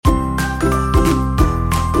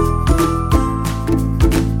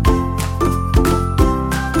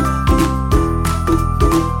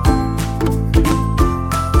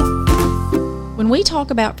we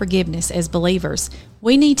talk about forgiveness as believers,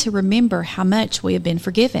 we need to remember how much we have been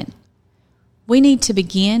forgiven. We need to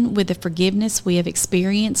begin with the forgiveness we have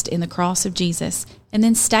experienced in the cross of Jesus, and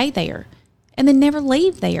then stay there, and then never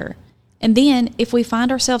leave there. And then, if we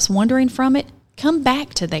find ourselves wandering from it, come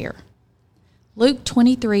back to there. Luke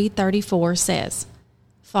 23:34 says,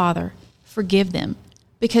 "Father, forgive them,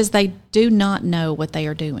 because they do not know what they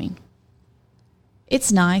are doing."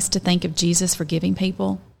 It's nice to think of Jesus forgiving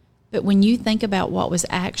people, but when you think about what was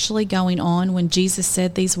actually going on when Jesus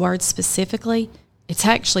said these words specifically, it's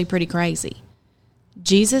actually pretty crazy.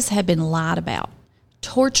 Jesus had been lied about,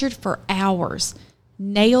 tortured for hours,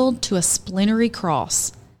 nailed to a splintery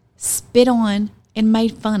cross, spit on, and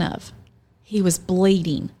made fun of. He was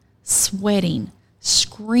bleeding, sweating,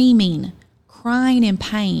 screaming, crying in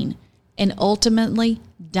pain, and ultimately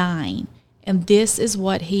dying. And this is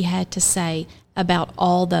what he had to say about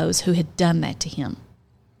all those who had done that to him.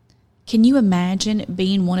 Can you imagine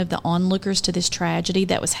being one of the onlookers to this tragedy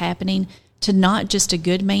that was happening to not just a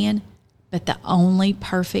good man, but the only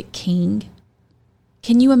perfect king?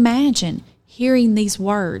 Can you imagine hearing these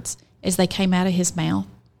words as they came out of his mouth?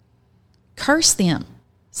 Curse them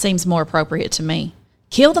seems more appropriate to me.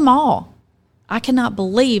 Kill them all. I cannot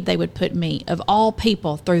believe they would put me, of all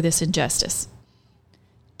people, through this injustice.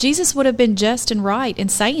 Jesus would have been just and right in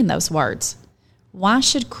saying those words. Why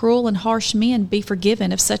should cruel and harsh men be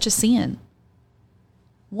forgiven of such a sin?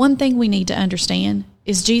 One thing we need to understand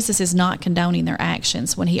is Jesus is not condoning their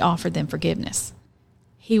actions when he offered them forgiveness.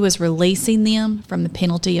 He was releasing them from the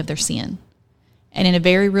penalty of their sin, and in a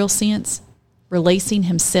very real sense, releasing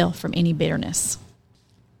himself from any bitterness.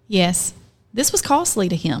 Yes, this was costly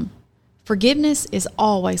to him. Forgiveness is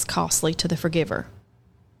always costly to the forgiver.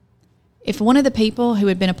 If one of the people who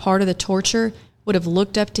had been a part of the torture would have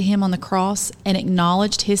looked up to him on the cross and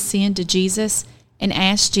acknowledged his sin to Jesus and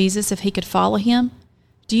asked Jesus if he could follow him,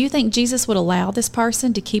 do you think Jesus would allow this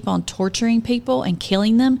person to keep on torturing people and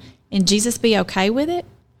killing them, and Jesus be okay with it?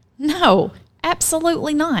 No,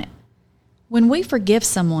 absolutely not. When we forgive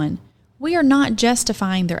someone, we are not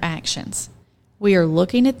justifying their actions. We are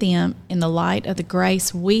looking at them in the light of the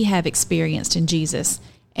grace we have experienced in Jesus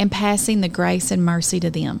and passing the grace and mercy to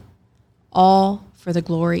them, all for the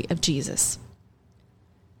glory of Jesus.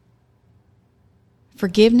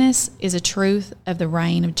 Forgiveness is a truth of the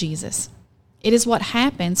reign of Jesus. It is what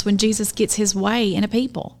happens when Jesus gets his way in a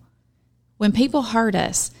people. When people hurt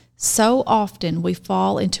us, so often we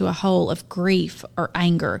fall into a hole of grief or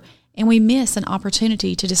anger, and we miss an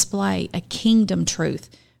opportunity to display a kingdom truth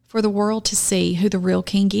for the world to see who the real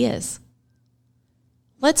king is.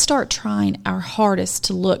 Let's start trying our hardest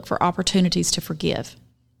to look for opportunities to forgive.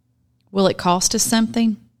 Will it cost us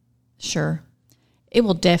something? Sure. It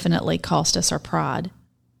will definitely cost us our pride,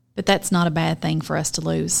 but that's not a bad thing for us to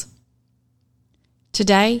lose.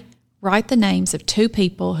 Today, write the names of 2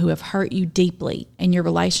 people who have hurt you deeply, and your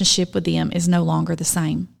relationship with them is no longer the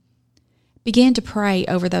same. Begin to pray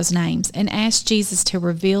over those names and ask Jesus to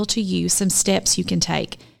reveal to you some steps you can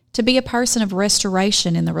take to be a person of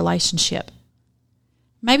restoration in the relationship.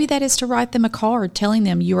 Maybe that is to write them a card telling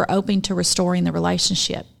them you are open to restoring the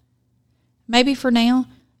relationship. Maybe for now,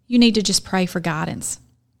 you need to just pray for guidance.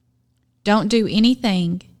 Don't do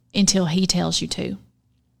anything until he tells you to.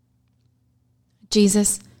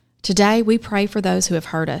 Jesus, today we pray for those who have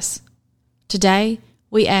hurt us. Today,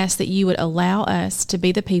 we ask that you would allow us to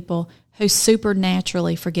be the people who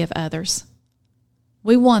supernaturally forgive others.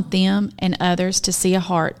 We want them and others to see a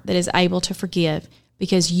heart that is able to forgive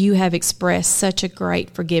because you have expressed such a great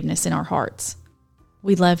forgiveness in our hearts.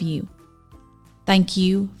 We love you. Thank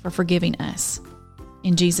you for forgiving us.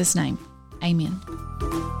 In Jesus' name, amen.